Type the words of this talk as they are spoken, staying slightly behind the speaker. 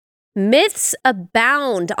Myths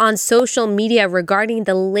abound on social media regarding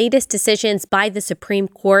the latest decisions by the Supreme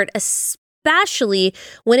Court, especially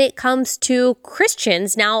when it comes to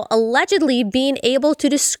Christians now allegedly being able to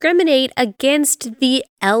discriminate against the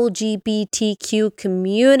LGBTQ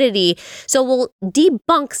community. So we'll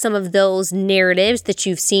debunk some of those narratives that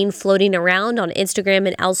you've seen floating around on Instagram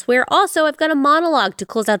and elsewhere. Also, I've got a monologue to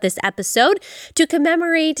close out this episode to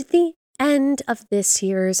commemorate the end of this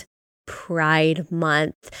year's Pride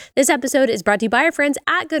Month. This episode is brought to you by our friends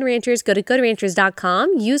at Good Ranchers. Go to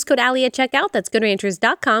goodranchers.com. Use code Allie at checkout. That's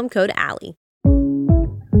goodranchers.com, code Allie.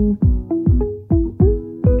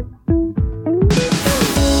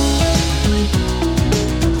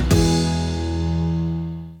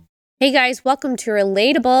 Hey guys, welcome to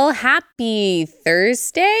Relatable. Happy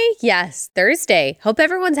Thursday. Yes, Thursday. Hope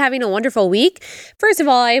everyone's having a wonderful week. First of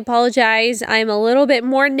all, I apologize. I'm a little bit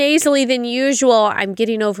more nasally than usual. I'm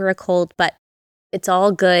getting over a cold, but it's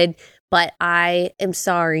all good. But I am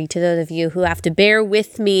sorry to those of you who have to bear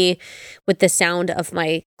with me with the sound of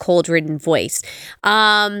my cold-ridden voice.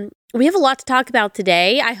 We have a lot to talk about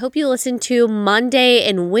today. I hope you listen to Monday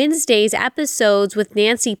and Wednesday's episodes with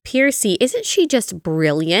Nancy Piercy. Isn't she just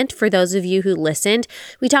brilliant? For those of you who listened,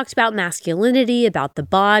 we talked about masculinity, about the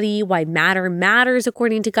body, why matter matters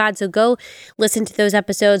according to God. So go listen to those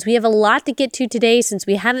episodes. We have a lot to get to today since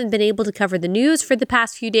we haven't been able to cover the news for the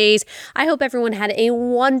past few days. I hope everyone had a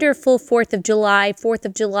wonderful 4th of July. 4th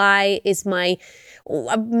of July is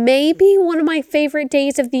maybe one of my favorite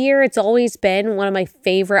days of the year. It's always been one of my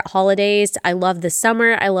favorite holidays. I love the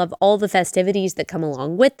summer. I love all the festivities that come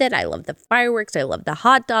along with it. I love the fireworks. I love the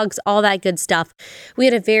hot dogs, all that good stuff. We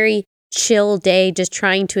had a very chill day, just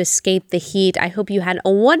trying to escape the heat. I hope you had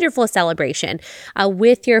a wonderful celebration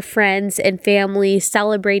with your friends and family,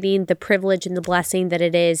 celebrating the privilege and the blessing that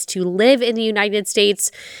it is to live in the United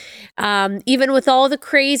States. Even with all the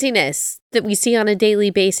craziness that we see on a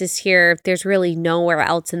daily basis here, there's really nowhere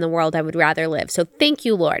else in the world I would rather live. So thank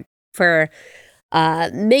you, Lord, for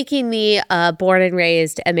making me a born and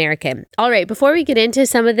raised American. All right, before we get into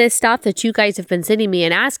some of this stuff that you guys have been sending me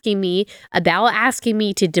and asking me to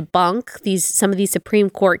debunk some of these Supreme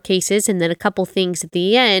Court cases, and then a couple things at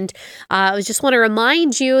the end, I just want to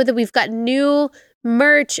remind you that we've got new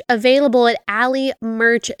merch available at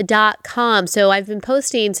alliemerch.com. So I've been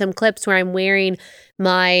posting some clips where I'm wearing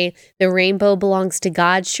the Rainbow Belongs to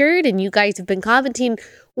God shirt, and you guys have been commenting,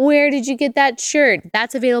 where did you get that shirt?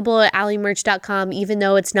 That's available at alliemerch.com, even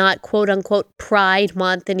though it's not quote unquote Pride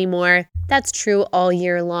Month anymore. That's true all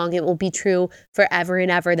year long. It will be true forever and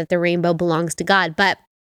ever that the rainbow belongs to God. But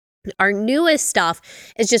our newest stuff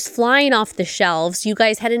is just flying off the shelves. You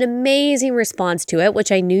guys had an amazing response to it,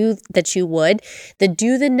 which I knew that you would. The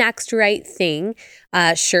Do the Next Right Thing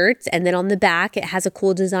shirts. And then on the back, it has a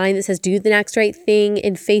cool design that says, do the next right thing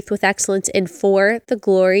in faith with excellence and for the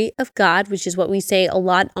glory of God, which is what we say a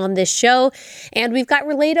lot on this show. And we've got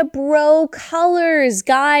Relata-Bro colors.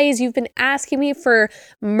 Guys, you've been asking me for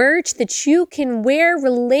merch that you can wear.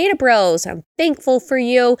 Relata-Bros. I'm thankful for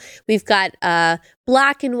you. We've got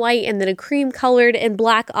black and white, and then a cream colored and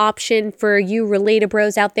black option for you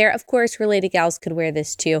Relata-Bros out there. Of course, Relata-Gals could wear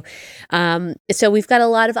this too. So we've got a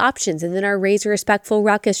lot of options. And then our Razor Respectful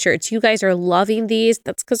Ruckus shirts. You guys are loving these.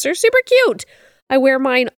 That's because they're super cute. I wear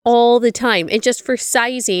mine all the time. And just for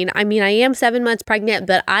sizing, I mean, I am 7 months pregnant,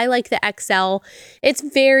 but I like the XL. It's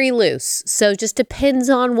very loose. So just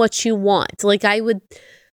depends on what you want.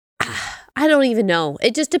 I don't even know.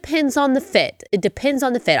 It just depends on the fit. It depends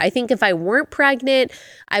on the fit. I think if I weren't pregnant,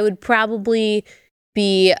 I would probably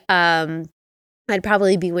be, wearing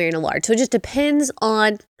a large. So it just depends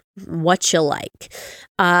on what you like.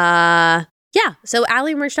 So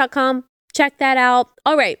alliemerch.com. Check that out.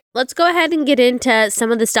 All right, let's go ahead and get into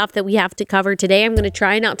some of the stuff that we have to cover today. I'm going to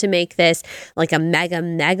try not to make this like a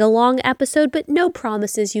mega long episode, but no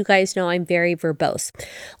promises. You guys know I'm very verbose.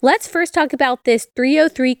 Let's first talk about this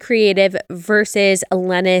 303 Creative versus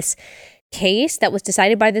Lennis case that was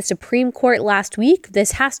decided by the Supreme Court last week.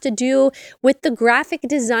 This has to do with the graphic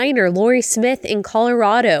designer Lori Smith in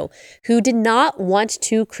Colorado, who did not want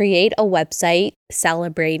to create a website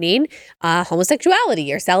celebrating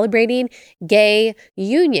homosexuality or celebrating gay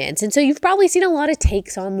unions. And so you've probably seen a lot of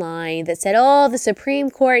takes online that said, oh, the Supreme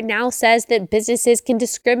Court now says that businesses can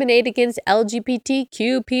discriminate against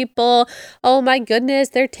LGBTQ people. Oh my goodness,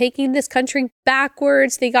 they're taking this country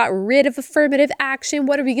backwards. They got rid of affirmative action.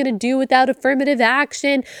 What are we going to do without affirmative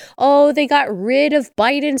action? Oh, they got rid of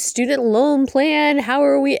Biden's student loan plan. How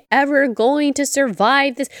are we ever going to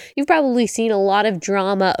survive this? You've probably seen a lot of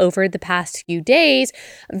drama over the past few days.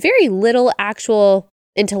 Very little actual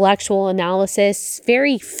intellectual analysis,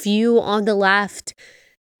 very few on the left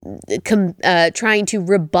trying to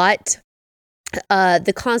rebut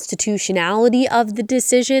the constitutionality of the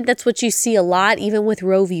decision. That's what you see a lot, even with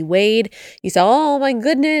Roe v. Wade. You say, oh my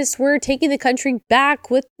goodness, we're taking the country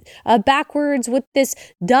backwards with this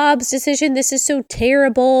Dobbs decision. This is so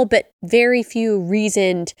terrible, but very few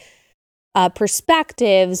reasoned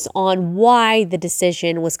perspectives on why the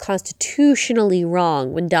decision was constitutionally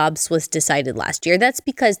wrong when Dobbs was decided last year. That's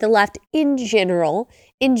because the left in general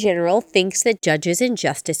thinks that judges and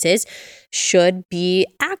justices should be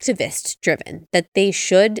activist driven, that they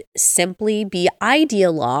should simply be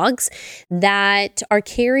ideologues that are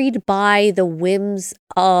carried by the whims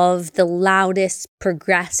of the loudest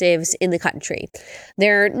progressives in the country.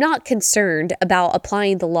 They're not concerned about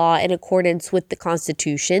applying the law in accordance with the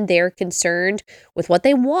Constitution. They're concerned with what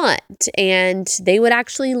they want, and they would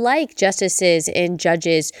actually like justices and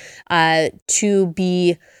judges to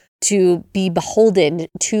be beholden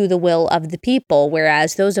to the will of the people.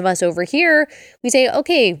 Whereas those of us over here, we say,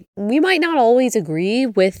 okay, we might not always agree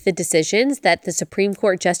with the decisions that the Supreme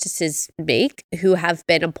Court justices make who have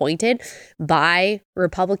been appointed by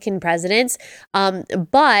Republican presidents,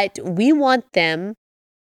 but we want them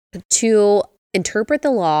to interpret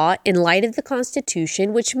the law in light of the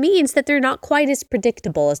Constitution, which means that they're not quite as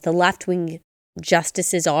predictable as the left-wing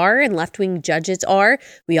justices are and left-wing judges are.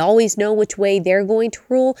 We always know which way they're going to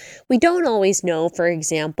rule. We don't always know, for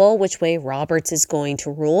example, which way Roberts is going to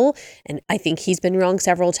rule. And I think he's been wrong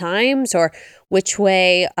several times, or which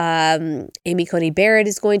way Amy Coney Barrett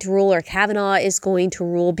is going to rule or Kavanaugh is going to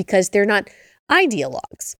rule, because they're not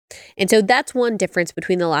ideologues. And so that's one difference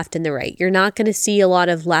between the left and the right. You're not going to see a lot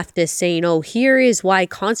of leftists saying, oh, here is why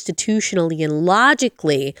constitutionally and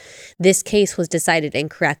logically this case was decided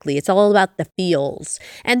incorrectly. It's all about the feels.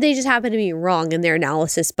 And they just happen to be wrong in their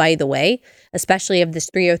analysis, by the way, especially of this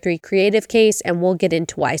 303 creative case, and we'll get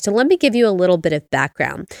into why. So let me give you a little bit of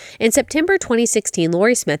background. In September 2016,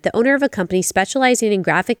 Lori Smith, the owner of a company specializing in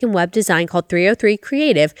graphic and web design called 303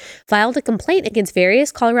 Creative, filed a complaint against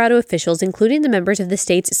various Colorado officials, including the members of the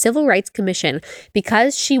state's Civil Rights Commission,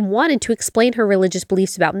 because she wanted to explain her religious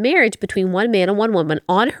beliefs about marriage between one man and one woman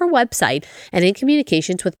on her website and in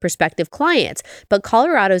communications with prospective clients. But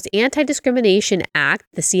Colorado's Anti-Discrimination Act,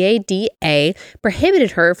 the CADA,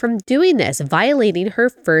 prohibited her from doing this, violating her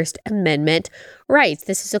First Amendment rights.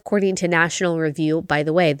 This is according to National Review, by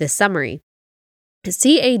the way, this summary.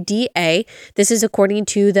 CADA, this is according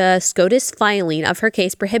to the SCOTUS filing of her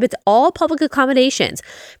case, prohibits all public accommodations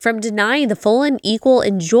from denying the full and equal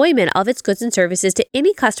enjoyment of its goods and services to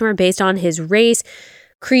any customer based on his race,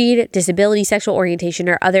 creed, disability, sexual orientation,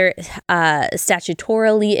 or other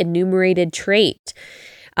statutorily enumerated trait.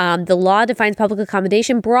 The law defines public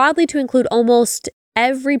accommodation broadly to include almost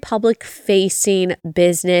every public-facing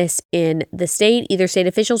business in the state. Either state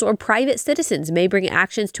officials or private citizens may bring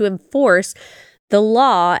actions to enforce the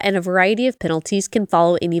law, and a variety of penalties can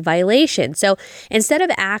follow any violation. So instead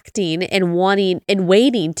of acting and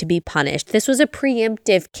waiting to be punished, this was a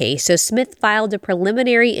preemptive case. So Smith filed a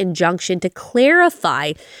preliminary injunction to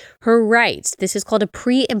clarify her rights. This is called a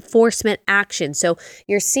pre-enforcement action. So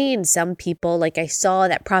you're seeing some people, like I saw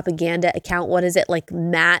that propaganda account, what is it, like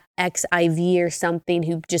Matt XIV or something,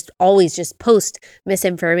 who just always just post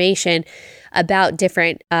misinformation about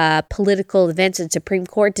different political events and Supreme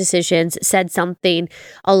Court decisions, said something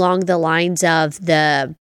along the lines of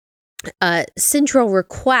the central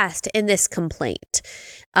request in this complaint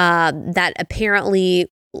that apparently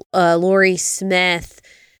Lori Smith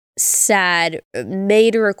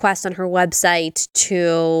made a request on her website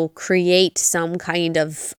to create some kind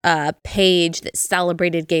of page that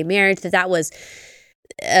celebrated gay marriage, that was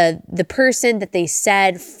the person that they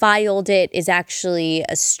said filed it is actually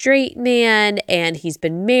a straight man, and he's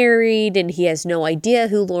been married, and he has no idea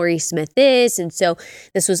who Lori Smith is. And so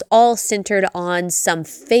this was all centered on some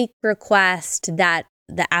fake request that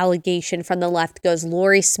the allegation from the left goes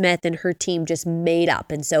Lori Smith and her team just made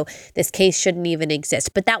up. And so this case shouldn't even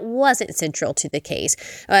exist. But that wasn't central to the case.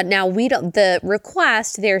 Now, the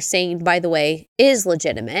request, they're saying, by the way, is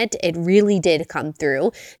legitimate. It really did come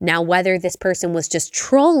through. Now, whether this person was just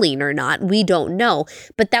trolling or not, we don't know.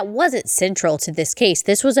 But that wasn't central to this case.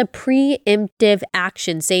 This was a preemptive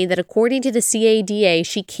action saying that according to the CADA,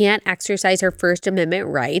 she can't exercise her First Amendment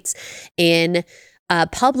rights in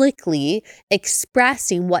publicly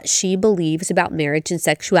expressing what she believes about marriage and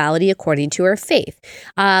sexuality according to her faith.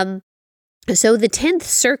 So the 10th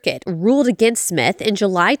Circuit ruled against Smith in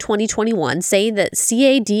July 2021, saying that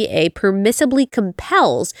CADA permissibly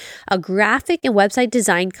compels a graphic and website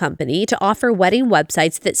design company to offer wedding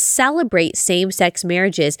websites that celebrate same-sex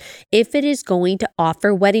marriages if it is going to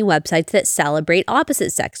offer wedding websites that celebrate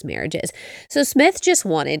opposite-sex marriages. So Smith just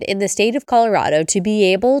wanted, in the state of Colorado, to be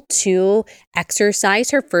able to exercise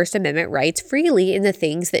her First Amendment rights freely in the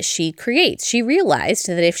things that she creates. She realized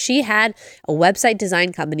that if she had a website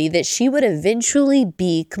design company, that she would eventually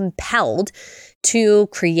be compelled to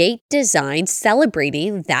create designs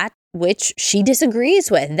celebrating that which she disagrees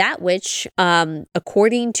with, that which,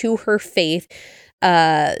 according to her faith,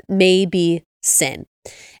 may be sin.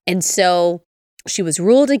 And so she was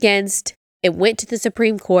ruled against. It went to the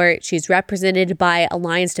Supreme Court. She's represented by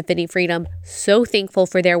Alliance Defending Freedom. So thankful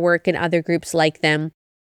for their work and other groups like them.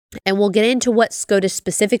 And we'll get into what SCOTUS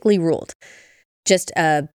specifically ruled. Just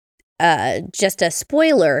a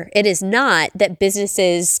spoiler, it is not that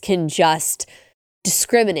businesses can just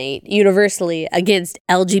discriminate universally against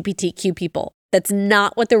LGBTQ people. That's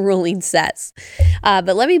not what the ruling says.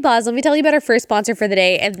 But let me pause. Let me tell you about our first sponsor for the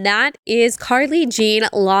day, and that is Carly Jean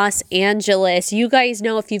Los Angeles. You guys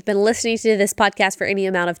know, if you've been listening to this podcast for any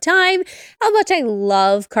amount of time, how much I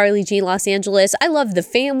love Carly Jean Los Angeles. I love the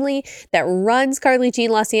family that runs Carly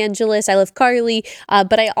Jean Los Angeles. I love Carly,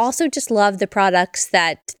 but I also just love the products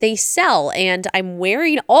that they sell. And I'm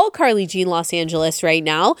wearing all Carly Jean Los Angeles right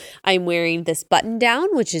now. I'm wearing this button down,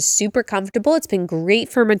 which is super comfortable. It's been great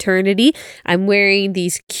for maternity. I'm wearing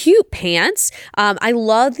these cute pants. I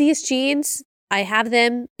love these jeans. I have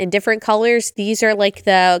them in different colors. These are like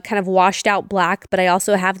the kind of washed out black, but I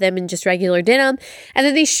also have them in just regular denim. And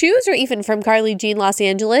then these shoes are even from Carly Jean Los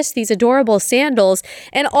Angeles, these adorable sandals.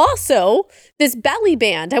 And also this belly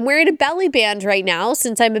band. I'm wearing a belly band right now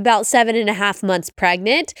since I'm about 7.5 months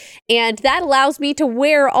pregnant. And that allows me to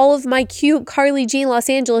wear all of my cute Carly Jean Los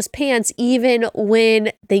Angeles pants even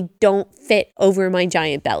when they don't fit over my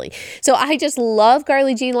giant belly. So I just love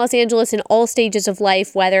Carly Jean Los Angeles in all stages of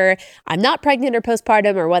life, whether I'm not pregnant or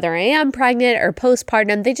postpartum, or whether I am pregnant or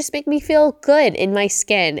postpartum. They just make me feel good in my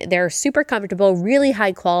skin. They're super comfortable, really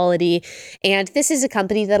high quality. And this is a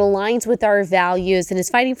company that aligns with our values and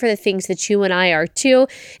is fighting for the things that you and I are too.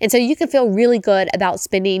 And so you can feel really good about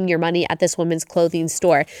spending your money at this women's clothing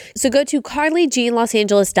store. So go to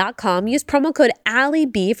carlyjeanlosangeles.com, use promo code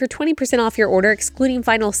AllieB for 20% off your order, excluding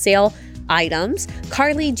final sale items.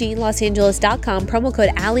 carlyjeanlosangeles.com, promo code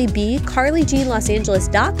AllieB,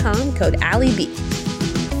 carlyjeanlosangeles.com, code AllieB.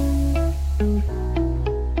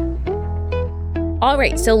 All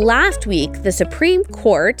right, so last week, the Supreme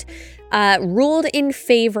Court ruled in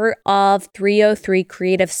favor of 303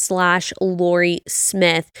 Creative / Lori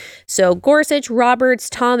Smith. So Gorsuch, Roberts,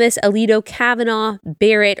 Thomas, Alito, Kavanaugh,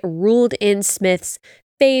 Barrett ruled in Smith's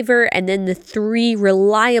favor, and then the three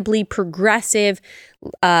reliably progressive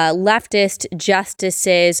leftist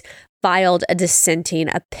justices filed a dissenting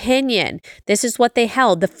opinion. This is what they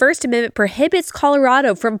held. The First Amendment prohibits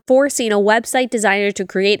Colorado from forcing a website designer to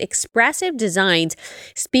create expressive designs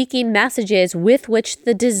speaking messages with which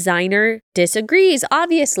the designer disagrees.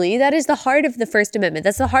 Obviously, that is the heart of the First Amendment.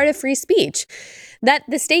 That's the heart of free speech. That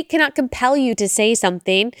the state cannot compel you to say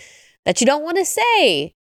something that you don't want to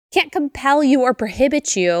say. Can't compel you or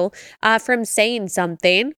prohibit you from saying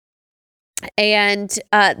something. And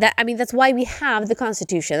that's why we have the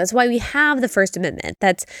Constitution. That's why we have the First Amendment.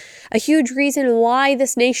 That's a huge reason why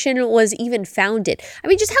this nation was even founded. I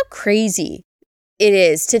mean, just how crazy it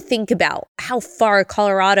is to think about how far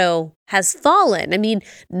Colorado has fallen. I mean,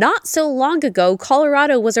 not so long ago,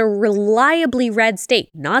 Colorado was a reliably red state.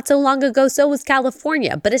 Not so long ago, so was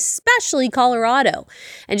California, but especially Colorado.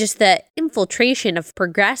 And just the infiltration of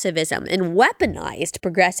progressivism and weaponized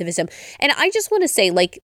progressivism. And I just want to say,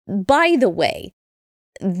 by the way,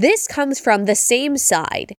 this comes from the same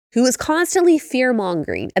side who is constantly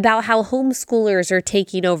fear-mongering about how homeschoolers are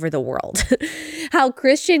taking over the world, how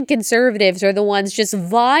Christian conservatives are the ones just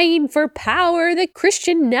vying for power, that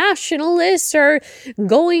Christian nationalists are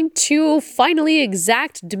going to finally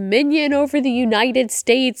exact dominion over the United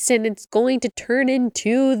States, and it's going to turn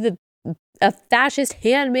into a fascist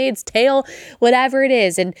Handmaid's Tale, whatever it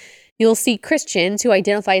is. And you'll see Christians who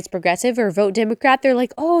identify as progressive or vote Democrat. They're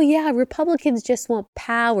like, oh yeah, Republicans just want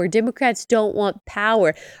power. Democrats don't want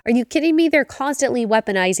power. Are you kidding me? They're constantly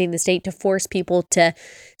weaponizing the state to force people to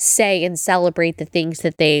say and celebrate the things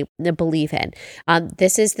that they believe in.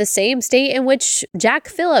 This is the same state in which Jack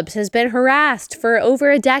Phillips has been harassed for over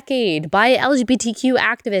a decade by LGBTQ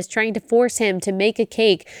activists trying to force him to make a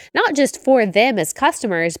cake, not just for them as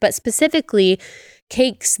customers, but specifically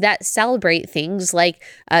cakes that celebrate things like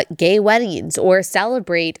gay weddings or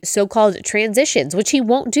celebrate so-called transitions, which he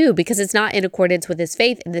won't do because it's not in accordance with his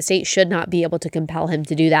faith, and the state should not be able to compel him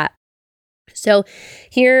to do that. So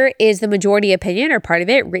here is the majority opinion, or part of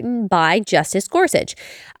it, written by Justice Gorsuch.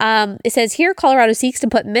 It says here, Colorado seeks to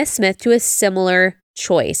put Ms. Smith to a similar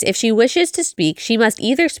choice. If she wishes to speak, she must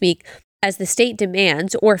either speak as the state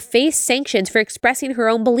demands or face sanctions for expressing her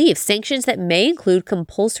own beliefs, sanctions that may include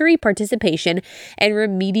compulsory participation and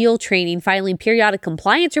remedial training, filing periodic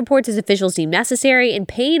compliance reports as officials deem necessary, and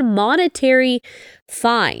paying monetary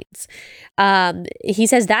fines. He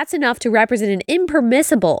says that's enough to represent an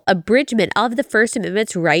impermissible abridgment of the First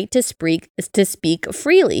Amendment's right to speak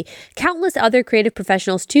freely. Countless other creative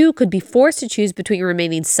professionals, too, could be forced to choose between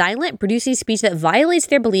remaining silent, producing speech that violates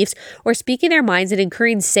their beliefs, or speaking their minds and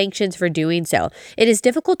incurring sanctions for doing so. It is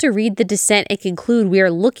difficult to read the dissent and conclude we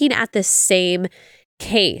are looking at the same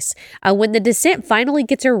case. When the dissent finally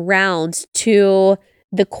gets around to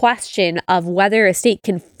the question of whether a state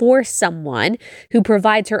can force someone who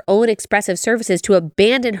provides her own expressive services to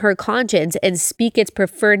abandon her conscience and speak its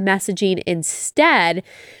preferred messaging instead,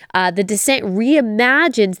 the dissent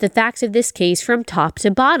reimagines the facts of this case from top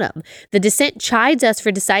to bottom. The dissent chides us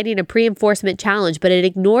for deciding a pre-enforcement challenge, but it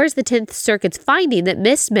ignores the 10th Circuit's finding that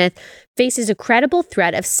Ms. Smith faces a credible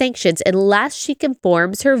threat of sanctions unless she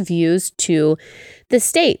conforms her views to the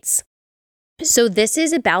state's. So this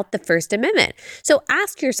is about the First Amendment. So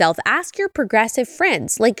ask yourself, ask your progressive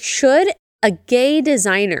friends, like, should a gay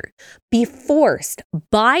designer be forced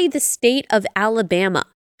by the state of Alabama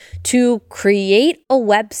to create a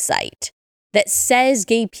website that says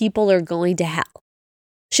gay people are going to hell?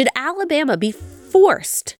 Should Alabama be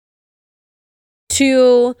forced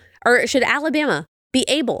to, or should Alabama be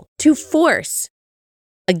able to force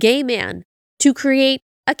a gay man to create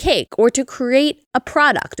a cake or to create a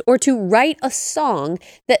product or to write a song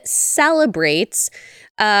that celebrates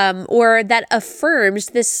or that affirms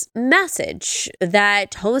this message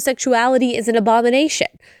that homosexuality is an abomination?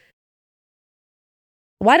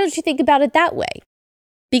 Why don't you think about it that way?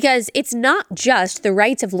 Because it's not just the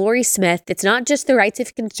rights of Lori Smith. It's not just the rights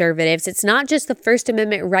of conservatives. It's not just the First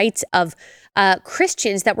Amendment rights of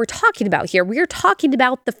Christians that we're talking about here. We're talking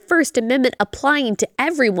about the First Amendment applying to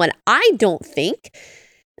everyone. I don't think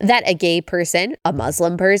that a gay person, a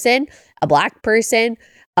Muslim person, a Black person,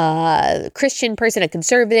 a Christian person, a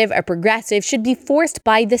conservative, a progressive should be forced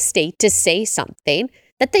by the state to say something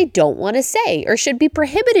that they don't want to say, or should be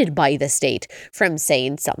prohibited by the state from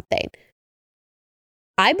saying something.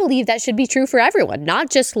 I believe that should be true for everyone, not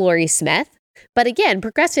just Lori Smith. But again,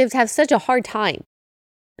 progressives have such a hard time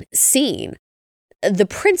seeing the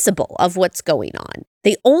principle of what's going on.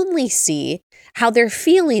 They only see how their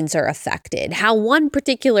feelings are affected, how one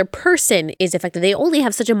particular person is affected. They only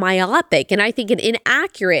have such a myopic and I think an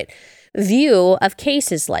inaccurate view of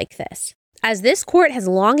cases like this. As this court has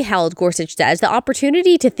long held, Gorsuch says, the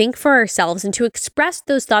opportunity to think for ourselves and to express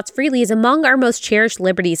those thoughts freely is among our most cherished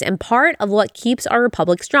liberties and part of what keeps our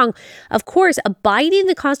republic strong. Of course, abiding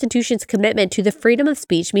the Constitution's commitment to the freedom of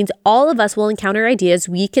speech means all of us will encounter ideas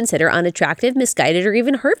we consider unattractive, misguided, or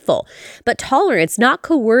even hurtful. But tolerance, not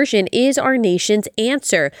coercion, is our nation's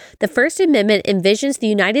answer. The First Amendment envisions the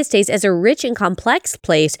United States as a rich and complex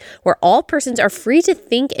place where all persons are free to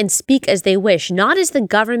think and speak as they wish, not as the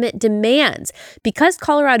government demands. Because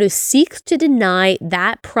Colorado seeks to deny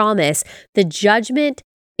that promise, the judgment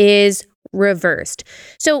is reversed.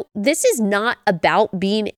 So this is not about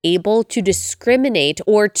being able to discriminate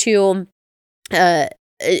or to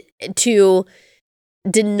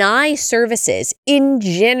deny services in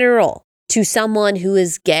general to someone who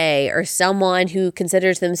is gay or someone who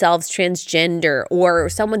considers themselves transgender or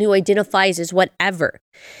someone who identifies as whatever.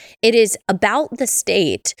 It is about the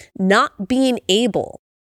state not being able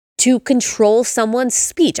to control someone's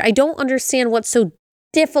speech. I don't understand what's so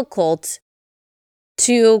difficult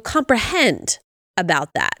to comprehend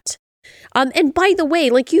about that. And by the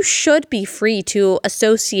way, like, you should be free to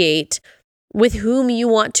associate with whom you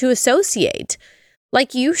want to associate.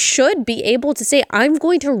 Like, you should be able to say, I'm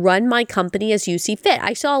going to run my company as you see fit.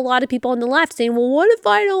 I saw a lot of people on the left saying, well, what if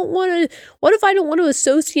I don't want to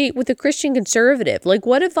associate with a Christian conservative? Like,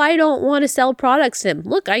 what if I don't want to sell products to them?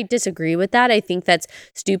 Look, I disagree with that. I think that's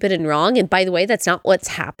stupid and wrong. And by the way, that's not what's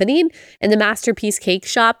happening in the Masterpiece Cake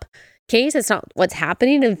Shop case. That's not what's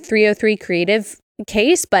happening in 303 Creative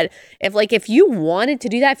case. But if you wanted to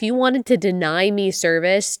do that, if you wanted to deny me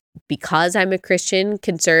service because I'm a Christian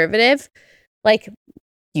conservative, like,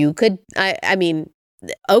 you could, I mean,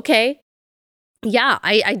 okay. Yeah,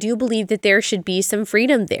 I do believe that there should be some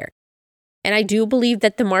freedom there. And I do believe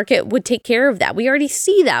that the market would take care of that. We already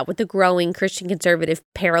see that with the growing Christian conservative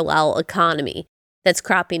parallel economy that's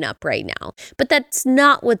cropping up right now. But that's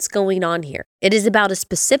not what's going on here. It is about a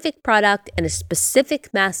specific product and a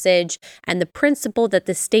specific message and the principle that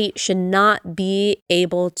the state should not be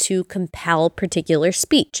able to compel particular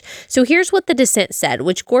speech. So here's what the dissent said,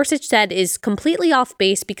 which Gorsuch said is completely off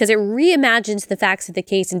base because it reimagines the facts of the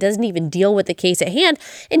case and doesn't even deal with the case at hand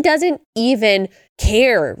and doesn't even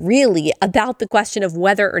care really about the question of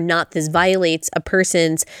whether or not this violates a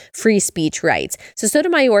person's free speech rights. So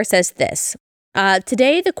Sotomayor says this.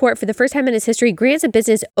 Today, the court, for the first time in its history, grants a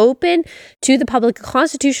business open to the public a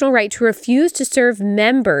constitutional right to refuse to serve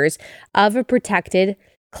members of a protected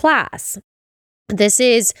class. This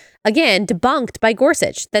is, again, debunked by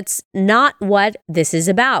Gorsuch. That's not what this is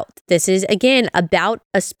about. This is, again, about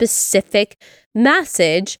a specific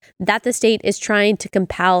message that the state is trying to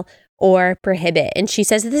compel or prohibit. And she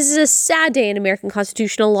says that this is a sad day in American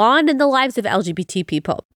constitutional law and in the lives of LGBT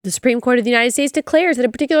people. The Supreme Court of the United States declares that a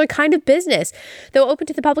particular kind of business, though open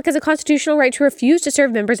to the public, has a constitutional right to refuse to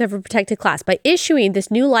serve members of a protected class by issuing this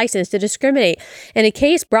new license to discriminate in a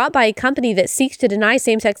case brought by a company that seeks to deny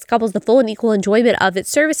same-sex couples the full and equal enjoyment of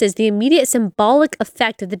its services. The immediate symbolic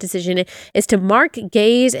effect of the decision is to mark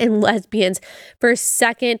gays and lesbians for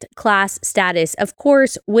second-class status, of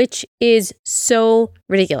course, which is so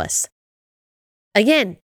ridiculous.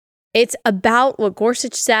 Again, it's about what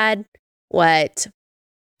Gorsuch said, what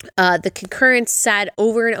the concurrence said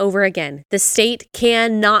over and over again. The state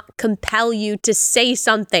cannot compel you to say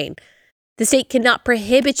something. The state cannot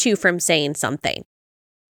prohibit you from saying something.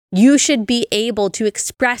 You should be able to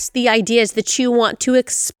express the ideas that you want to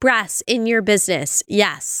express in your business.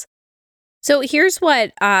 Yes. So here's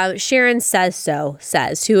what Sharon says,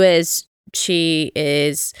 she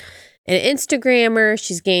is an Instagrammer.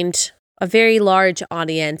 She's gained a very large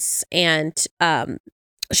audience, and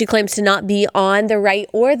she claims to not be on the right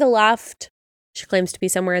or the left. She claims to be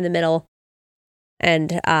somewhere in the middle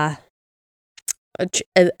and as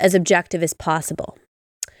objective as possible.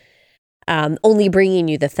 Only bringing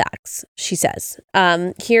you the facts, she says.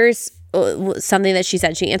 Here's something that she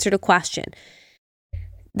said. She answered a question.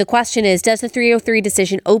 The question is, does the 303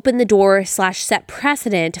 decision open the door / set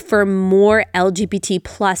precedent for more LGBT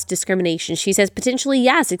plus discrimination? She says, potentially,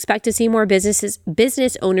 yes. Expect to see more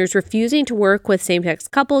business owners refusing to work with same-sex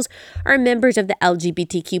couples or members of the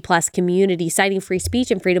LGBTQ plus community, citing free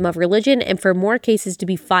speech and freedom of religion, and for more cases to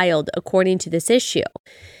be filed according to this issue.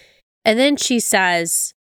 And then she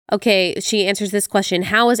says, okay, she answers this question.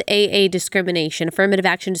 How is AA discrimination, affirmative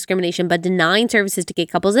action discrimination, but denying services to gay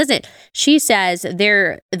couples isn't? She says they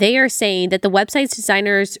are saying that the website's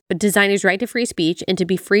designers' right to free speech and to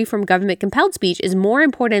be free from government compelled speech is more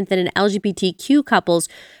important than an LGBTQ couple's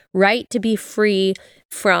right to be free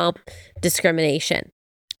from discrimination.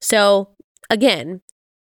 So again,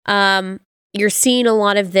 you're seeing a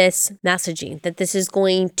lot of this messaging that this is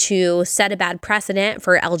going to set a bad precedent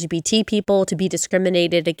for LGBT people to be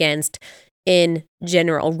discriminated against in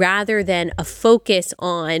general, rather than a focus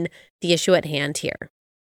on the issue at hand here.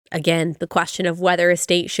 Again, the question of whether a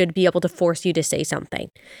state should be able to force you to say something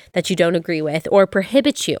that you don't agree with or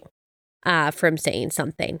prohibit you from saying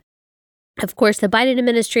something. Of course, the Biden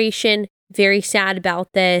administration, very sad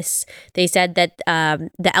about this. They said that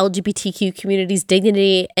the LGBTQ community's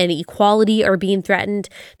dignity and equality are being threatened.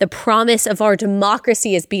 The promise of our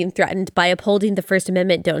democracy is being threatened by upholding the First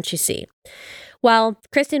Amendment, don't you see? Well,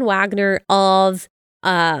 Kristen Wagner of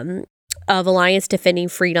Alliance Defending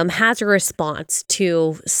Freedom has a response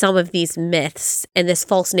to some of these myths and this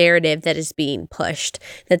false narrative that is being pushed,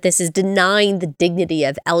 that this is denying the dignity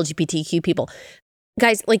of LGBTQ people.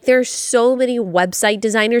 Guys, like there's so many website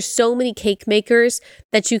designers, so many cake makers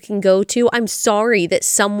that you can go to. I'm sorry that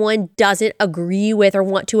someone doesn't agree with or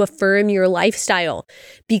want to affirm your lifestyle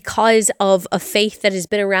because of a faith that has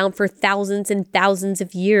been around for thousands and thousands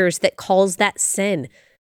of years that calls that sin.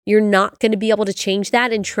 You're not going to be able to change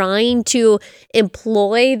that, and trying to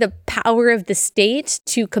employ the power of the state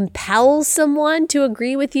to compel someone to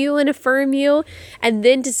agree with you and affirm you, and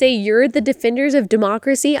then to say you're the defenders of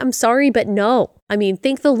democracy. I'm sorry, but no. I mean,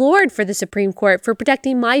 thank the Lord for the Supreme Court for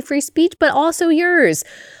protecting my free speech, but also yours.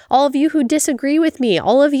 All of you who disagree with me,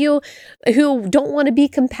 all of you who don't want to be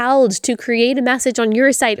compelled to create a message on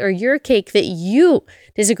your site or your cake that you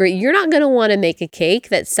disagree. You're not going to want to make a cake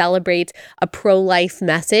that celebrates a pro-life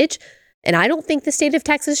message. And I don't think the state of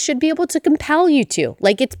Texas should be able to compel you to.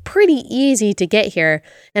 Like, it's pretty easy to get here.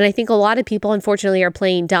 And I think a lot of people, unfortunately, are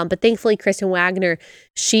playing dumb. But thankfully, Kristen Wagner,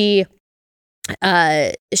 she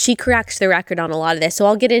she corrects the record on a lot of this. So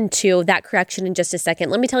I'll get into that correction in just a second.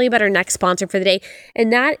 Let me tell you about our next sponsor for the day,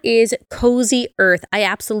 and that is Cozy Earth. I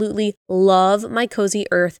absolutely love my Cozy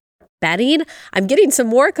Earth bedding. I'm getting some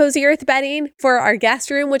more Cozy Earth bedding for our guest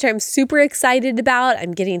room, which I'm super excited about.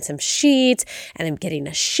 I'm getting some sheets, and I'm getting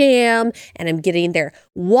a sham, and I'm getting their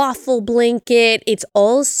waffle blanket. It's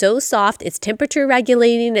all so soft. It's temperature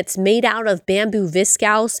regulating. It's made out of bamboo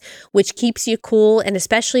viscose, which keeps you cool. And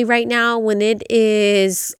especially right now when it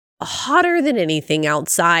is hotter than anything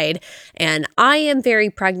outside and I am very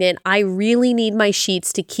pregnant, I really need my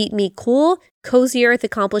sheets to keep me cool. Cozy Earth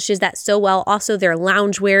accomplishes that so well. Also, their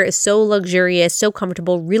loungewear is so luxurious, so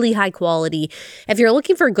comfortable, really high quality. If you're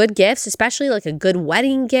looking for good gifts, especially like a good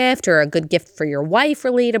wedding gift or a good gift for your wife,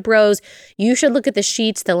 Relata Bros, you should look at the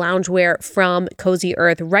sheets, the loungewear from Cozy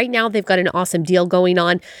Earth. Right now, they've got an awesome deal going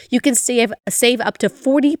on. You can save up to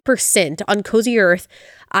 40% on Cozy Earth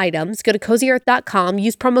items. Go to cozyearth.com,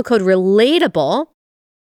 use promo code RELATABLE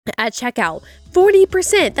at checkout.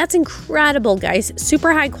 40%. That's incredible, guys.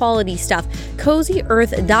 Super high quality stuff.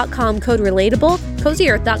 Cozyearth.com, code relatable.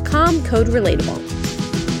 Cozyearth.com, code relatable.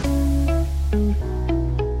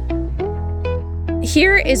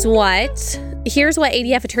 Here's what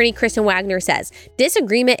ADF attorney Kristen Wagner says.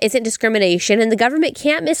 Disagreement isn't discrimination, and the government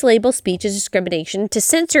can't mislabel speech as discrimination to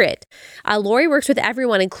censor it. Lori works with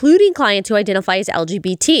everyone, including clients who identify as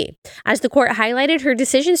LGBT. As the court highlighted, her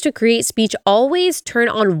decisions to create speech always turn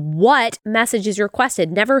on what message is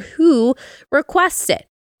requested, never who requests it.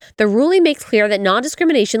 The ruling makes clear that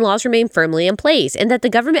non-discrimination laws remain firmly in place, and that the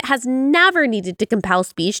government has never needed to compel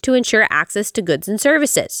speech to ensure access to goods and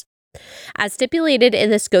services. As stipulated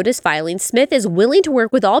in the SCOTUS filing, Smith is willing to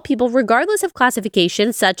work with all people regardless of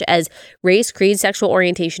classifications such as race, creed, sexual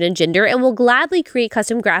orientation, and gender, and will gladly create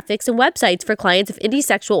custom graphics and websites for clients of any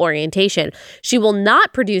sexual orientation. She will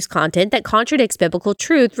not produce content that contradicts biblical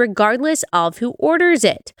truth regardless of who orders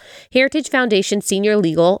it. Heritage Foundation senior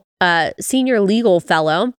legal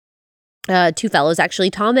fellow, two fellows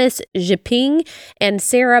actually, Thomas Jiping and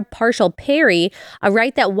Sarah Parshall Perry,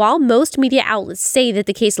 write that while most media outlets say that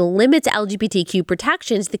the case limits LGBTQ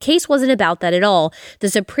protections, the case wasn't about that at all. The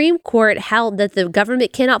Supreme Court held that the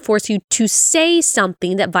government cannot force you to say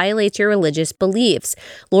something that violates your religious beliefs.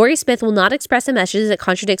 Lori Smith will not express a message that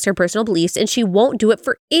contradicts her personal beliefs, and she won't do it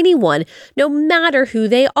for anyone, no matter who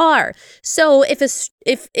they are. So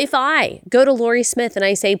if I go to Lori Smith and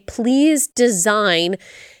I say, please design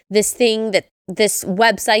this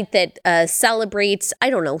website that celebrates, I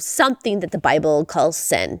don't know, something that the Bible calls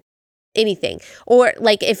sin, anything. Or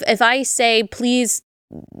like if I say, please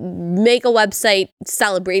make a website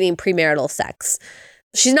celebrating premarital sex,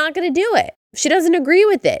 she's not going to do it. She doesn't agree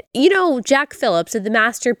with it. You know, Jack Phillips of the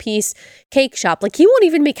Masterpiece Cake Shop, like he won't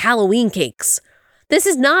even make Halloween cakes. This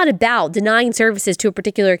is not about denying services to a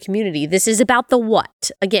particular community. This is about the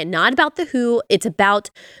what. Again, not about the who, it's about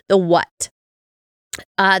the what.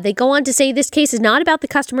 They go on to say this case is not about the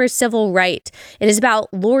customer's civil right. It is about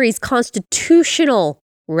Lori's constitutional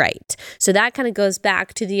right. So that kind of goes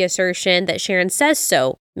back to the assertion that Sharon Says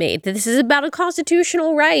So made, that this is about a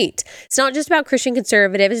constitutional right. It's not just about Christian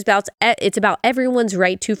conservative. It's about everyone's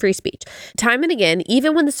right to free speech. Time and again,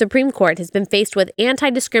 even when the Supreme Court has been faced with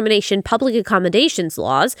anti-discrimination public accommodations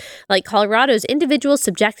laws, like Colorado's, individuals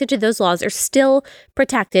subjected to those laws are still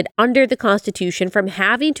protected under the Constitution from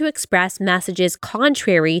having to express messages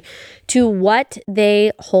contrary to what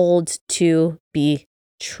they hold to be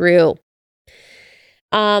true.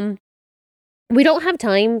 We don't have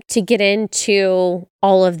time to get into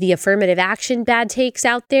all of the affirmative action bad takes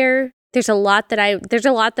out there. There's a lot that I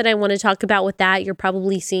want to talk about with that. You're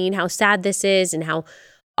probably seeing how sad this is and how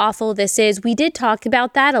awful this is. We did talk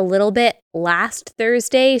about that a little bit last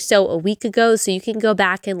Thursday, so a week ago, so you can go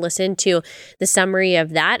back and listen to the summary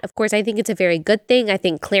of that. Of course, I think it's a very good thing. I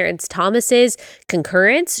think Clarence Thomas's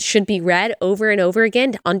concurrence should be read over and over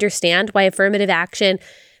again to understand why affirmative action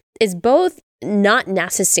is both not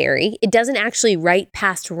necessary. It doesn't actually right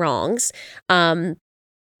past wrongs.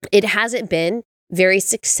 It hasn't been very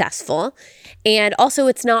successful. And also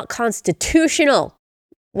it's not constitutional,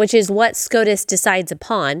 which is what SCOTUS decides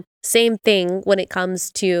upon. Same thing when it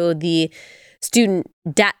comes to the student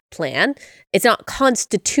debt plan. It's not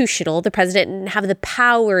constitutional. The president didn't have the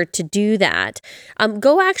power to do that.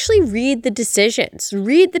 Go actually read the decisions.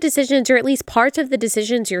 Read the decisions, or at least parts of the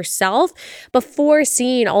decisions yourself, before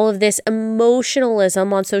seeing all of this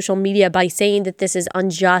emotionalism on social media by saying that this is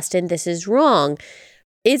unjust and this is wrong.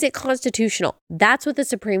 Is it constitutional? That's what the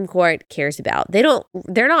Supreme Court cares about. They're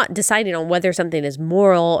not deciding on whether something is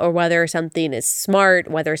moral or whether something is smart,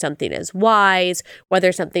 whether something is wise,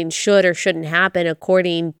 whether something should or shouldn't happen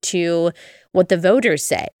according to what the voters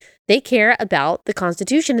say. They care about the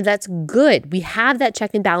Constitution, and that's good. We have that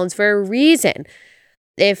check and balance for a reason.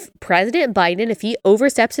 If President Biden, if he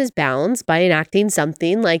oversteps his bounds by enacting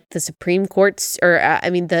something like the Supreme Court's,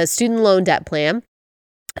 the student loan debt plan,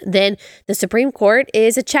 then the Supreme Court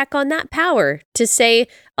is a check on that power to say,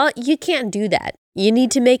 you can't do that. You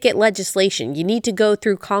need to make it legislation. You need to go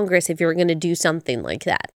through Congress if you're going to do something like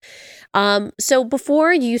that. So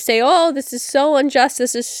before you say, oh, this is so unjust,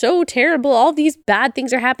 this is so terrible, all these bad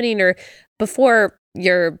things are happening, or before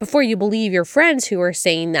you believe your friends who are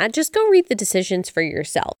saying that, just go read the decisions for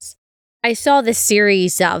yourselves. I saw this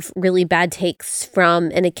series of really bad takes from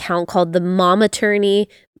an account called The Mom Attorney,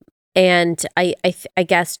 and I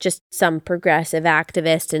guess just some progressive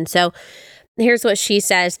activist. And so here's what she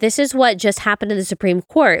says. This is what just happened in the Supreme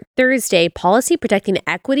Court. Thursday, policy protecting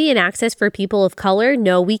equity and access for people of color.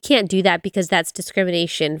 No, we can't do that because that's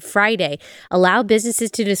discrimination. Friday, allow businesses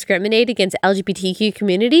to discriminate against LGBTQ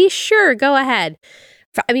community? Sure, go ahead.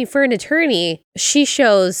 For an attorney, she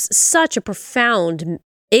shows such a profound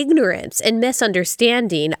ignorance and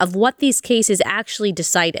misunderstanding of what these cases actually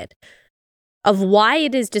decided, of why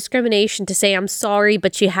it is discrimination to say, I'm sorry,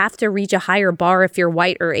 but you have to reach a higher bar if you're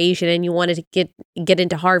white or Asian and you wanted to get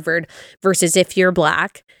into Harvard versus if you're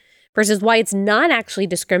Black, versus why it's not actually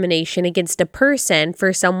discrimination against a person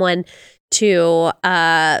for someone to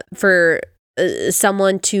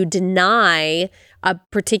deny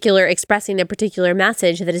expressing a particular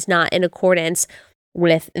message that is not in accordance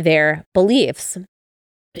with their beliefs.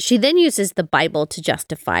 She then uses the Bible to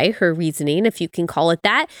justify her reasoning, if you can call it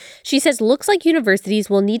that. She says, looks like universities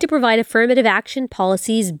will need to provide affirmative action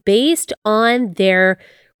policies based on their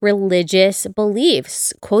religious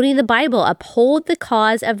beliefs. Quoting the Bible, uphold the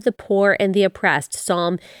cause of the poor and the oppressed,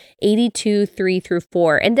 Psalm 82,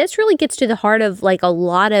 3-4. And this really gets to the heart of like a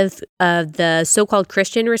lot of the so-called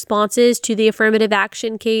Christian responses to the affirmative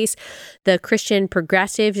action case, the Christian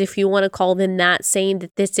progressives, if you want to call them that, saying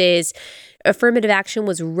that this is affirmative action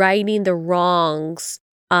was righting the wrongs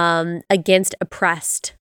against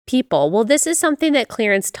oppressed people. Well, this is something that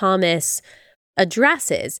Clarence Thomas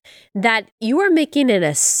addresses, that you are making an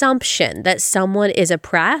assumption that someone is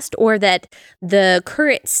oppressed or that the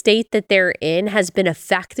current state that they're in has been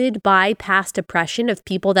affected by past oppression of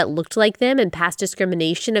people that looked like them and past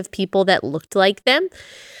discrimination of people that looked like them,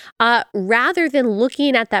 rather than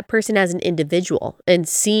looking at that person as an individual and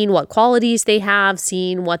seeing what qualities they have,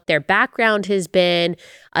 seeing what their background has been,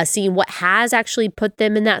 seeing what has actually put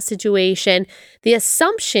them in that situation. The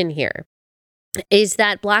assumption here is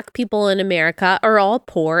that Black people in America are all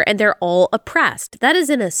poor and they're all oppressed. That is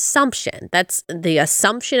an assumption. That's the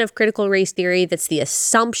assumption of critical race theory. That's the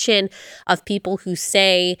assumption of people who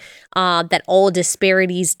say that all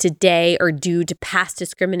disparities today are due to past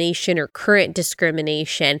discrimination or current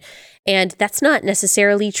discrimination. And that's not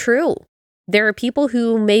necessarily true. There are people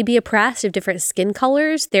who may be oppressed of different skin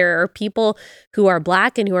colors. There are people who are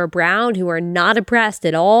Black and who are brown who are not oppressed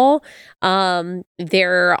at all.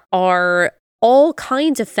 There are all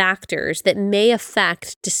kinds of factors that may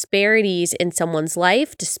affect disparities in someone's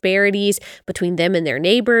life, disparities between them and their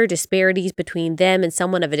neighbor, disparities between them and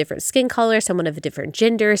someone of a different skin color, someone of a different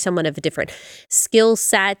gender, someone of a different skill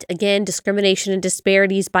set. Again, discrimination and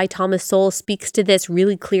disparities by Thomas Sowell speaks to this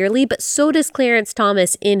really clearly, but so does Clarence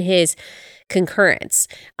Thomas in his concurrence.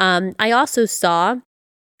 I also saw,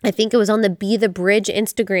 I think it was on the Be the Bridge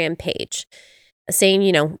Instagram page,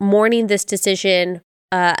 saying, mourning this decision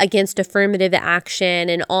against affirmative action,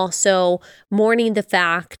 and also mourning the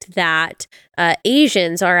fact that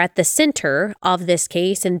Asians are at the center of this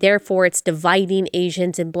case, and therefore it's dividing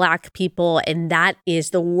Asians and Black people, and that is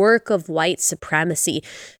the work of white supremacy,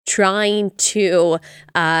 trying to,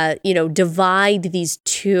 divide these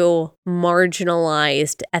two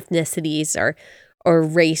marginalized ethnicities or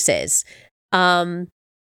races.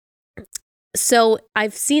 So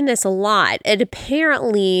I've seen this a lot. It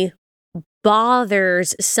apparently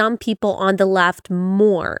bothers some people on the left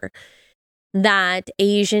more that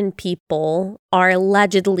Asian people are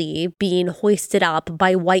allegedly being hoisted up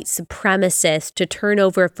by white supremacists to turn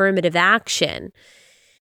over affirmative action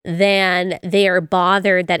than they are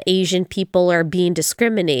bothered that Asian people are being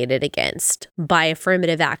discriminated against by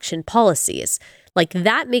affirmative action policies. Like,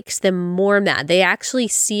 that makes them more mad. They actually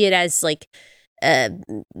see it as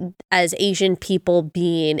as Asian people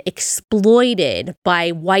being exploited by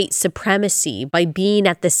white supremacy by being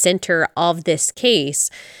at the center of this case.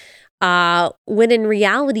 when in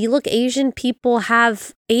reality, look, Asian people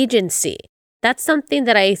have agency. That's something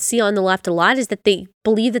that I see on the left a lot, is that they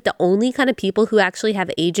believe that the only kind of people who actually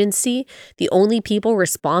have agency, the only people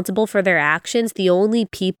responsible for their actions, the only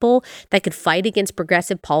people that could fight against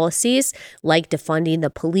progressive policies like defunding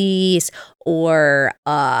the police or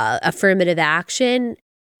affirmative action,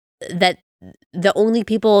 that the only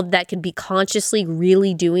people that could be consciously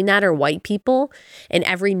really doing that are white people. And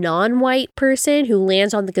every non-white person who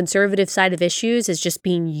lands on the conservative side of issues is just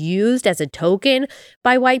being used as a token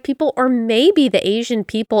by white people. Or maybe the Asian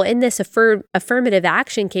people in this affirmative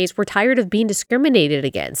action case were tired of being discriminated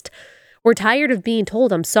against. We're tired of being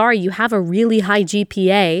told, I'm sorry, you have a really high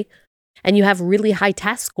GPA and you have really high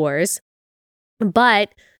test scores,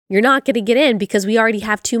 but you're not going to get in because we already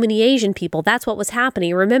have too many Asian people. That's what was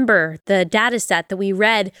happening. Remember the data set that we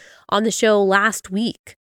read on the show last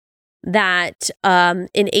week, that an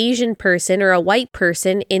Asian person or a white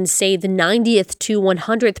person in, say, the 90th to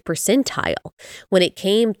 100th percentile, when it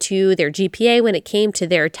came to their GPA, when it came to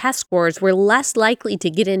their test scores, were less likely to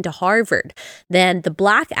get into Harvard than the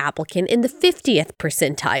Black applicant in the 50th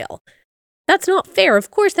percentile. That's not fair.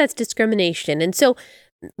 Of course, that's discrimination. And so,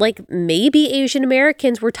 like, maybe Asian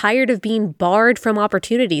Americans were tired of being barred from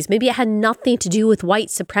opportunities. Maybe it had nothing to do with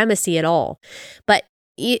white supremacy at all. But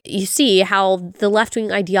you see how the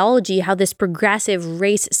left-wing ideology, how this progressive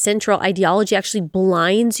race-central ideology actually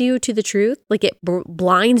blinds you to the truth. Like, it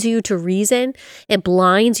blinds you to reason. It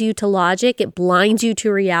blinds you to logic. It blinds you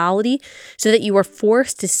to reality, so that you are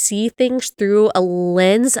forced to see things through a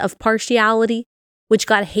lens of partiality, which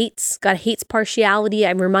God hates. God hates partiality.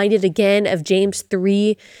 I'm reminded again of James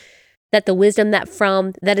 3, that the wisdom that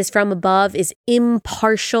is from above is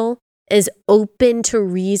impartial, is open to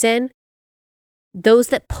reason. Those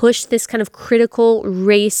that push this kind of critical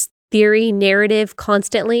race theory narrative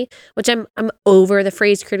constantly, which I'm over the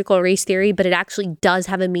phrase critical race theory, but it actually does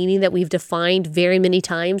have a meaning that we've defined very many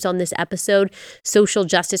times on this episode: social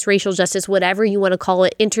justice, racial justice, whatever you want to call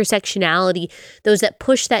it, intersectionality. Those that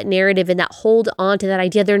push that narrative and that hold on to that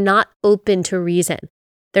idea, they're not open to reason.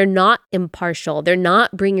 They're not impartial. They're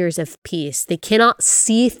not bringers of peace. They cannot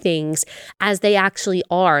see things as they actually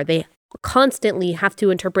are. They constantly have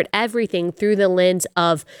to interpret everything through the lens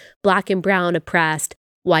of Black and brown oppressed,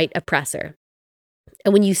 white oppressor.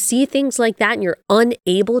 And when you see things like that and you're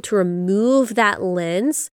unable to remove that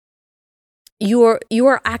lens, you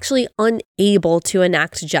are actually unable to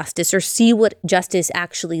enact justice or see what justice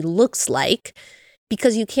actually looks like,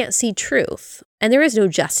 because you can't see truth. And there is no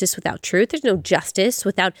justice without truth. There's no justice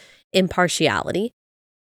without impartiality.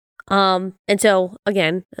 And so,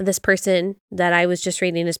 again, this person that I was just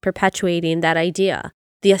reading is perpetuating that idea,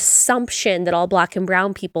 the assumption that all Black and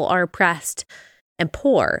brown people are oppressed and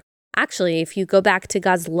poor. Actually, if you go back to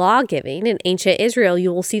God's law giving in ancient Israel,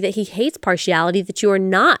 you will see that he hates partiality, that you are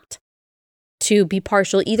not to be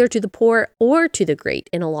partial either to the poor or to the great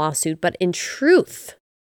in a lawsuit, but in truth,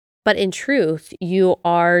 you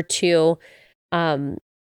are to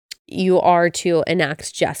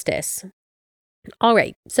enact justice. All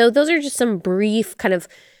right, so those are just some brief kind of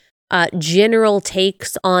general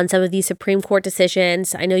takes on some of these Supreme Court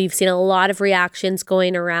decisions. I know you've seen a lot of reactions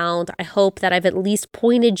going around. I hope that I've at least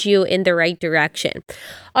pointed you in the right direction.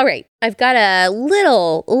 All right, I've got a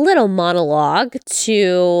little monologue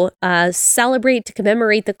to celebrate, to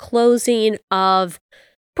commemorate the closing of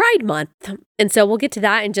Pride Month. And so we'll get to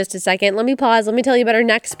that in just a second. Let me pause. Let me tell you about our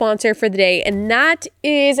next sponsor for the day, and that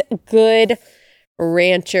is Good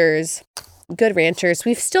Ranchers. Good Ranchers.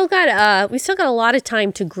 We've still got a lot of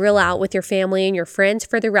time to grill out with your family and your friends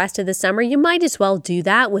for the rest of the summer. You might as well do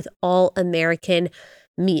that with all American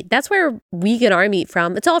meat. That's where we get our meat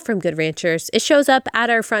from. It's all from Good Ranchers. It shows up at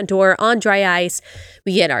our front door on dry ice.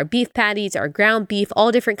 We get our beef patties, our ground beef,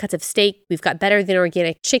 all different cuts of steak. We've got better than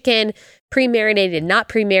organic chicken, pre-marinated, not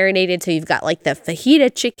pre-marinated. So you've got like the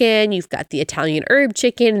fajita chicken, you've got the Italian herb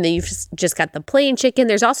chicken, and then you've just got the plain chicken.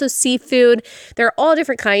 There's also seafood. There are all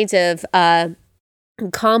different kinds of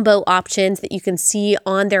combo options that you can see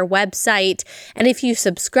on their website. And if you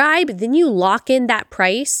subscribe, then you lock in that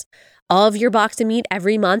price of your box of meat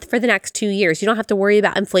every month for the next 2 years. You don't have to worry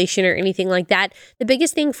about inflation or anything like that. The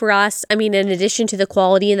biggest thing for us, I mean, in addition to the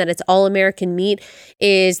quality and that it's all American meat,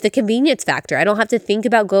 is the convenience factor. I don't have to think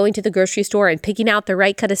about going to the grocery store and picking out the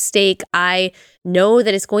right cut of steak. I know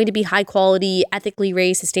that it's going to be high quality, ethically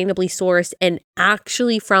raised, sustainably sourced, and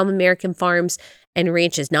actually from American farms and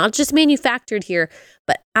ranches, not just manufactured here,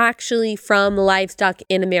 but actually from livestock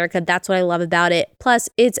in America. That's what I love about it. Plus,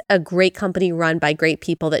 it's a great company run by great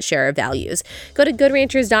people that share our values. Go to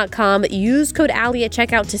goodranchers.com, use code Allie at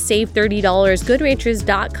checkout to save $30.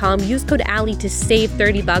 Goodranchers.com, use code Allie to save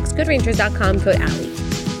 $30. Goodranchers.com, code Allie.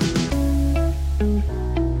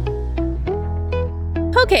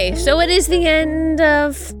 Okay, so it is the end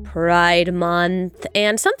of Pride Month,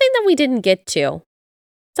 and something that we didn't get to.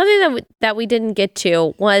 Something that we didn't get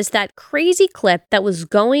to was that crazy clip that was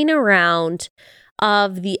going around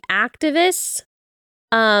of the activists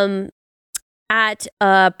at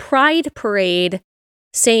a pride parade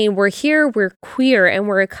saying, "We're here, we're queer, and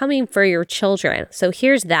we're coming for your children." So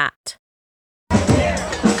here's that. We're queer,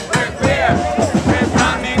 we're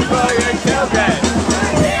coming for your children.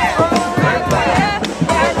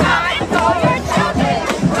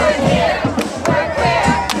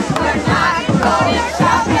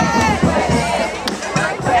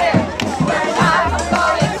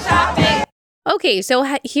 Okay,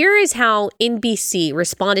 so here is how NBC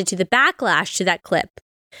responded to the backlash to that clip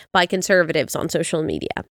by conservatives on social media.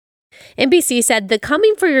 NBC said the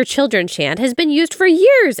 "Coming for Your Children" chant has been used for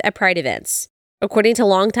years at Pride events, according to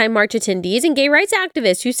longtime march attendees and gay rights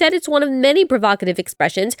activists who said it's one of many provocative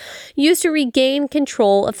expressions used to regain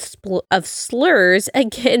control of slurs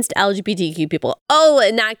against LGBTQ people. Oh,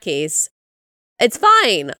 in that case, it's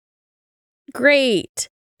fine. Great.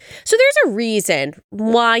 So there's a reason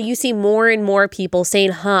why you see more and more people saying,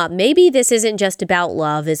 maybe this isn't just about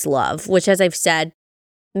love is love, which, as I've said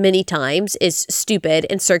many times, is stupid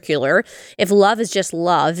and circular. If love is just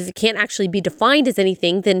love, if it can't actually be defined as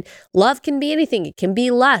anything, then love can be anything. It can be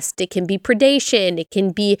lust. It can be predation. It can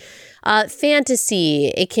be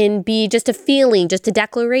fantasy. It can be just a feeling, just a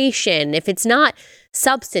declaration. If it's not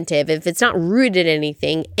substantive, if it's not rooted in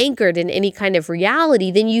anything, anchored in any kind of reality,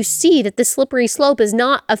 then you see that the slippery slope is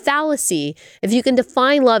not a fallacy. If you can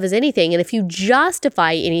define love as anything, and if you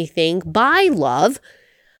justify anything by love,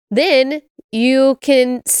 then you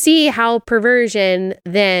can see how perversion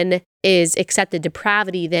then is accepted,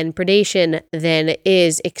 depravity then, predation then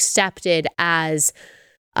is accepted as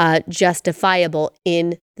justifiable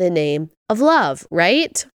in the name of love,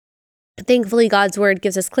 right? Thankfully, God's word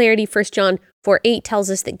gives us clarity. 1 John 4:8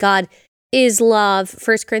 tells us that God is love.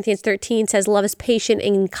 1 Corinthians 13 says love is patient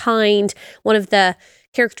and kind. One of the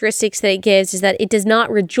characteristics that it gives is that it does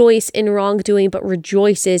not rejoice in wrongdoing, but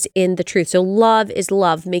rejoices in the truth. So love is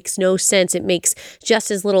love. Makes no sense. It makes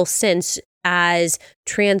just as little sense as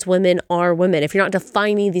trans women are women. If you're not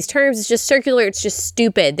defining these terms, it's just circular. It's just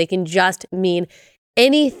stupid. They can just mean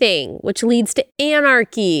anything, which leads to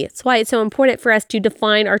anarchy. That's why it's so important for us to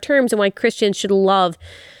define our terms and why Christians should love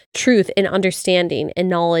truth and understanding and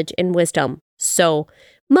knowledge and wisdom so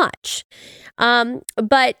much.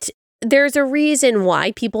 But there's a reason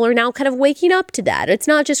why people are now kind of waking up to that. It's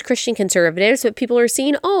not just Christian conservatives, but people are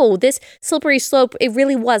seeing, this slippery slope, it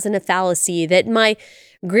really wasn't a fallacy, that my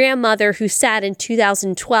grandmother who said in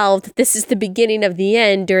 2012 that this is the beginning of the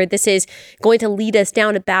end, or this is going to lead us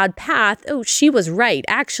down a bad path. Oh, she was right.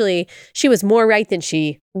 Actually, she was more right than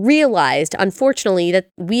she realized. Unfortunately, that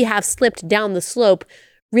we have slipped down the slope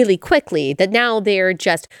really quickly, that now they're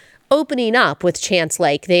just opening up with chants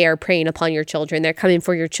like they are preying upon your children, they're coming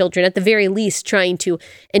for your children, at the very least trying to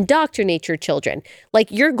indoctrinate your children. Like,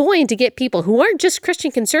 you're going to get people who aren't just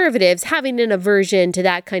Christian conservatives having an aversion to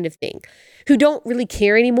that kind of thing, who don't really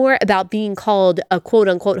care anymore about being called a quote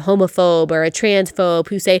unquote homophobe or a transphobe,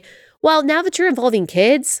 who say, well, now that you're involving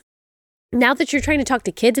kids, now that you're trying to talk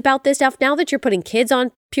to kids about this stuff, now that you're putting kids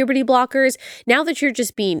on puberty blockers, now that you're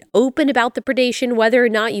just being open about the predation, whether or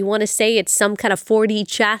not you want to say it's some kind of 4D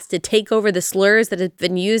chess to take over the slurs that have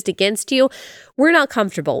been used against you, we're not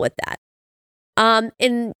comfortable with that.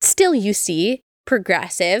 And still you see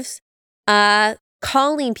progressives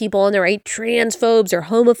calling people on the right transphobes or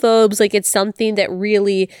homophobes like it's something that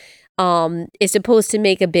really is supposed to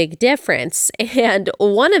make a big difference. And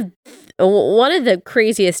one of the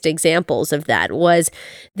craziest examples of that was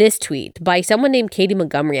this tweet by someone named Katie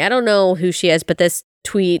Montgomery. I don't know who she is, but this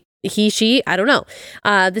tweet, I don't know.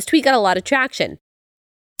 This tweet got a lot of traction.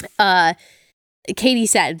 Katie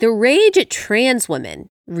said, "The rage at trans women,"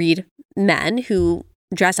 read men who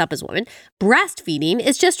dress up as women, "breastfeeding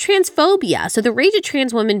is just transphobia. So the rage at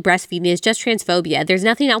trans women breastfeeding is just transphobia. There's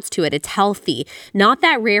nothing else to it. It's healthy. Not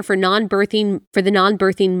that rare for the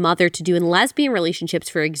non-birthing mother to do in lesbian relationships,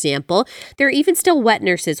 for example. There are even still wet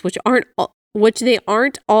nurses, which they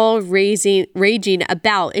aren't all raging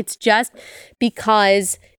about. It's just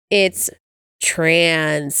because it's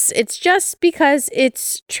trans. It's just because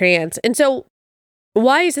it's trans. And so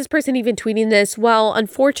why is this person even tweeting this? Well,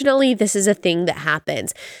 unfortunately, this is a thing that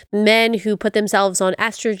happens. Men who put themselves on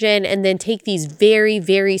estrogen and then take these very,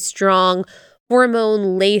 very strong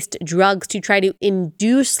hormone-laced drugs to try to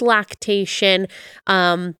induce lactation,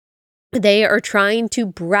 they are trying to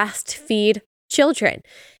breastfeed children.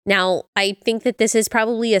 Now, I think that this is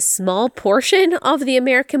probably a small portion of the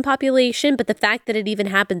American population, but the fact that it even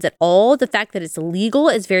happens at all, the fact that it's illegal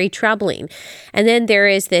is very troubling. And then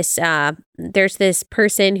there's this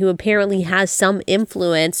person who apparently has some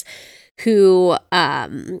influence who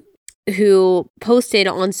posted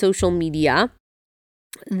on social media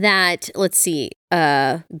that,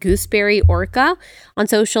 Gooseberry Orca on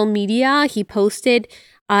social media, he posted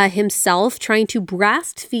himself trying to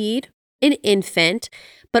breastfeed an infant,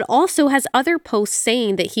 but also has other posts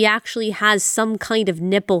saying that he actually has some kind of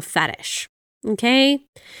nipple fetish. Okay?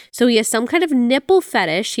 So he has some kind of nipple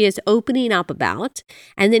fetish he is opening up about,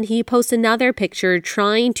 and then he posts another picture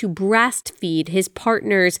trying to breastfeed his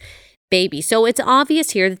partner's baby. So it's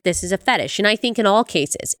obvious here that this is a fetish. And I think in all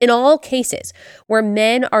cases where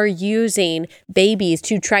men are using babies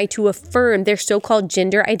to try to affirm their so-called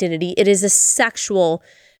gender identity, it is a sexual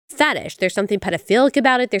fetish. There's something pedophilic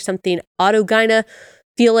about it. There's something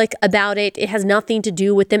autogynephilic about it. It has nothing to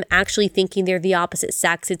do with them actually thinking they're the opposite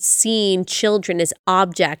sex. It's seeing children as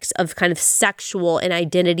objects of kind of sexual and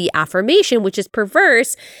identity affirmation, which is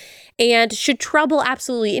perverse and should trouble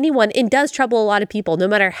absolutely anyone, and does trouble a lot of people, no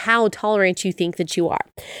matter how tolerant you think that you are.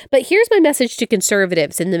 But here's my message to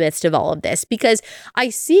conservatives in the midst of all of this, because I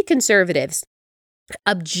see conservatives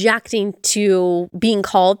objecting to being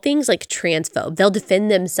called things like transphobe. They'll defend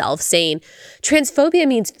themselves saying transphobia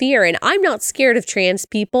means fear, and I'm not scared of trans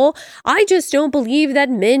people. I just don't believe that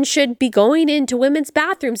men should be going into women's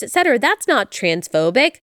bathrooms, etc. That's not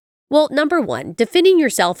transphobic. Well, number one, defending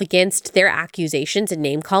yourself against their accusations and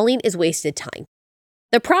name calling is wasted time.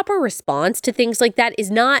 The proper response to things like that is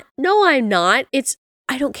not, no, I'm not. It's,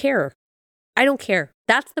 I don't care. I don't care.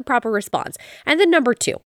 That's the proper response. And then number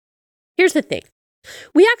two, here's the thing.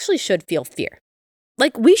 We actually should feel fear.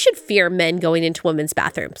 Like, we should fear men going into women's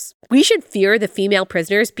bathrooms. We should fear the female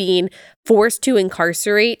prisoners being forced to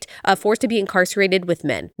be incarcerated with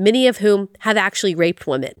men, many of whom have actually raped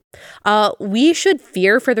women. We should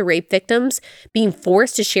fear for the rape victims being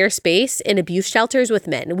forced to share space in abuse shelters with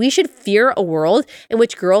men. We should fear a world in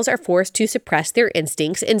which girls are forced to suppress their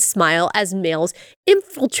instincts and smile as males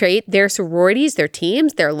infiltrate their sororities, their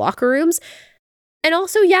teams, their locker rooms. And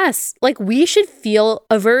also, yes, we should feel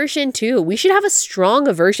aversion too. We should have a strong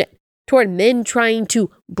aversion toward men trying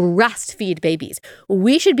to breastfeed babies.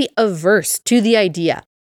 We should be averse to the idea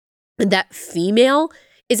that female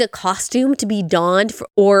is a costume to be donned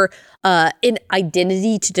or an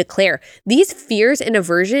identity to declare. These fears and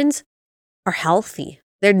aversions are healthy.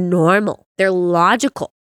 They're normal. They're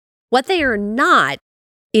logical. What they are not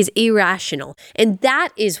is irrational. And that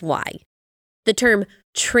is why the term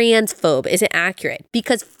transphobe isn't accurate,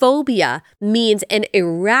 because phobia means an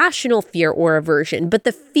irrational fear or aversion, but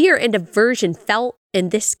the fear and aversion felt in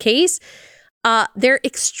this case, they're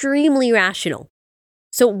extremely rational.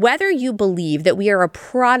 So whether you believe that we are a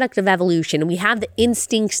product of evolution and we have the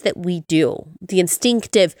instincts that we do, the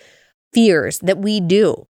instinctive fears that we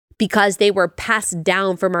do because they were passed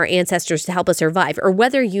down from our ancestors to help us survive, or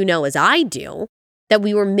whether you know, as I do, that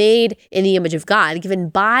we were made in the image of God, given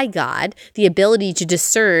by God the ability to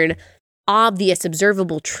discern obvious,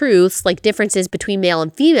 observable truths like differences between male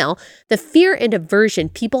and female, the fear and aversion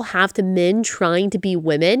people have to men trying to be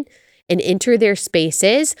women and enter their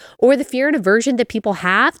spaces, or the fear and aversion that people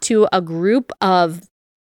have to a group of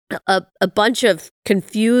a bunch of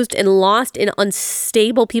confused and lost and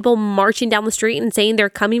unstable people marching down the street and saying they're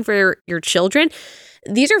coming for your children.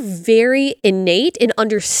 These are very innate and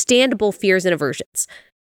understandable fears and aversions.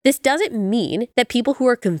 This doesn't mean that people who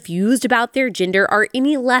are confused about their gender are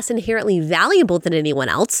any less inherently valuable than anyone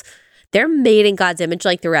else. They're made in God's image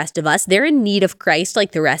like the rest of us. They're in need of Christ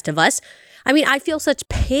like the rest of us. I mean, I feel such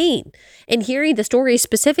pain in hearing the stories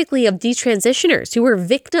specifically of detransitioners who were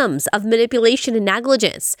victims of manipulation and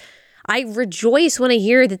negligence. I rejoice when I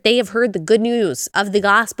hear that they have heard the good news of the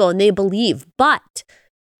gospel and they believe, but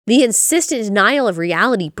the insistent denial of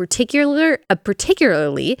reality, particularly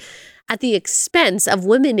at the expense of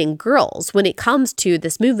women and girls when it comes to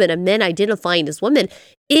this movement of men identifying as women,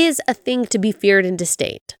 is a thing to be feared and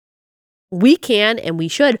disdained. We can and we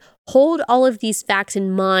should hold all of these facts in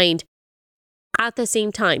mind at the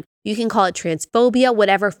same time. You can call it transphobia,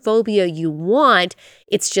 whatever phobia you want.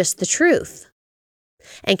 It's just the truth.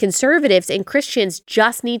 And conservatives and Christians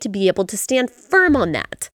just need to be able to stand firm on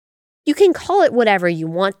that. You can call it whatever you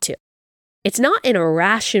want to. It's not an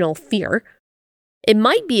irrational fear. It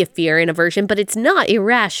might be a fear and aversion, but it's not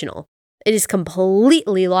irrational. It is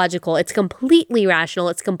completely logical. It's completely rational.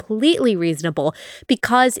 It's completely reasonable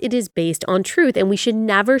because it is based on truth, and we should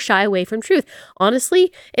never shy away from truth.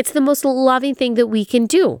 Honestly, it's the most loving thing that we can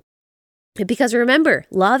do. Because remember,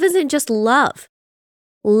 love isn't just love.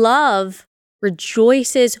 Love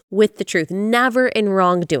rejoices with the truth, never in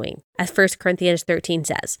wrongdoing, as 1 Corinthians 13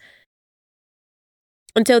 says.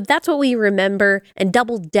 And so that's what we remember and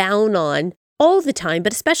double down on all the time,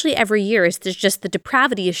 but especially every year, is there's just the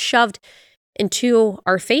depravity is shoved into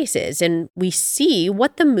our faces, and we see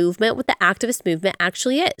what the activist movement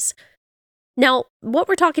actually is. Now, what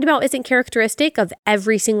we're talking about isn't characteristic of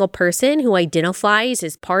every single person who identifies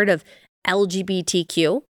as part of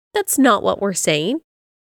LGBTQ. That's not what we're saying.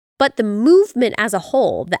 But the movement as a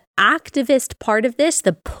whole, the activist part of this,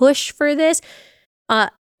 the push for this,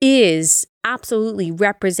 is absolutely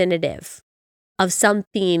representative of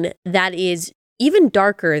something that is even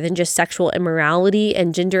darker than just sexual immorality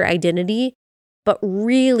and gender identity, but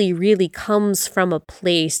really, really comes from a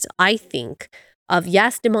place, I think, of,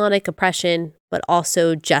 yes, demonic oppression, but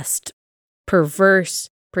also just perverse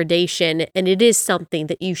predation. And it is something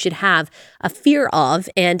that you should have a fear of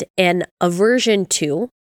and an aversion to.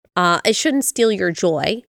 It shouldn't steal your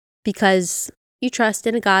joy because you trust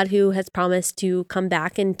in a God who has promised to come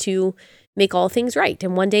back and to make all things right.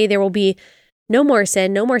 And one day there will be no more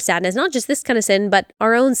sin, no more sadness, not just this kind of sin, but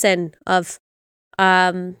our own sin of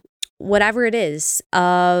whatever it is,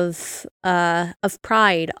 of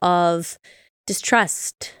pride, of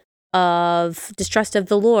distrust of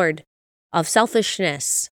the Lord, of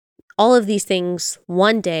selfishness. All of these things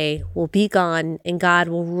one day will be gone, and God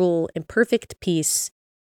will rule in perfect peace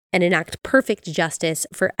and enact perfect justice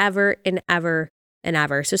forever and ever and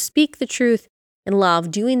ever. So speak the truth in love,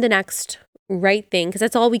 doing the next right thing, because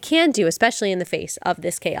that's all we can do, especially in the face of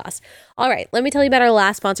this chaos. All right, let me tell you about our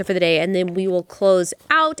last sponsor for the day, and then we will close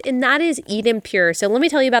out, and that is Eden Pure. So let me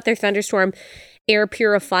tell you about their Thunderstorm air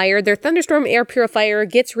purifier. Their Thunderstorm air purifier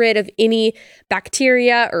gets rid of any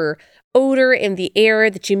bacteria or odor in the air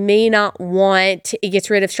that you may not want. It gets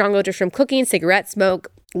rid of strong odors from cooking, cigarette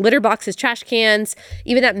smoke, litter boxes, trash cans,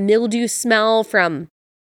 even that mildew smell from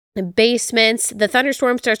basements. The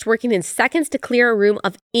Thunderstorm starts working in seconds to clear a room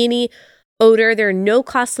of any odor. There are no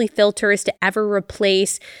costly filters to ever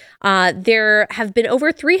replace. There have been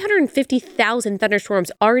over 350,000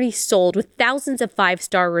 Thunderstorms already sold with thousands of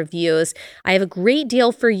 5-star reviews. I have a great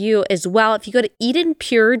deal for you as well. If you go to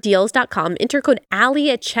EdenPureDeals.com, enter code Allie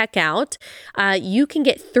at checkout, you can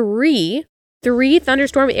get three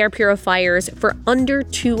Thunderstorm air purifiers for under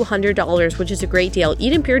 $200, which is a great deal.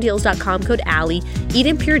 EdenPureDeals.com, code Allie.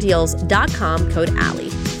 EdenPureDeals.com, code Allie.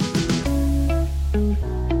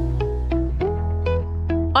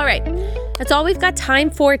 All right, that's all we've got time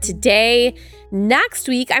for today. Next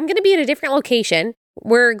week, I'm going to be in a different location.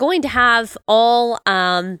 We're going to have all,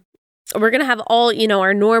 our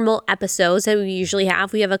normal episodes that we usually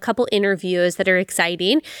have. We have a couple interviews that are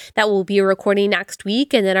exciting that we'll be recording next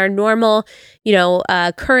week. And then our normal,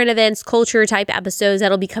 current events, culture type episodes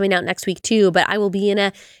that'll be coming out next week too. But I will be in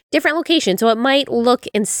a different location. So it might look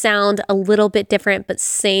and sound a little bit different, but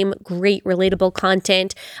same great relatable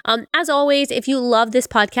content. As always, if you love this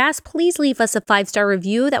podcast, please leave us a 5-star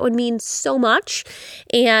review. That would mean so much.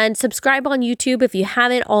 And subscribe on YouTube if you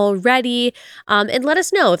haven't already. And let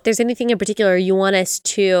us know if there's anything in particular you want us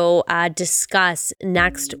to discuss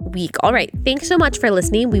next week. All right. Thanks so much for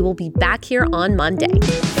listening. We will be back here on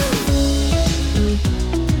Monday.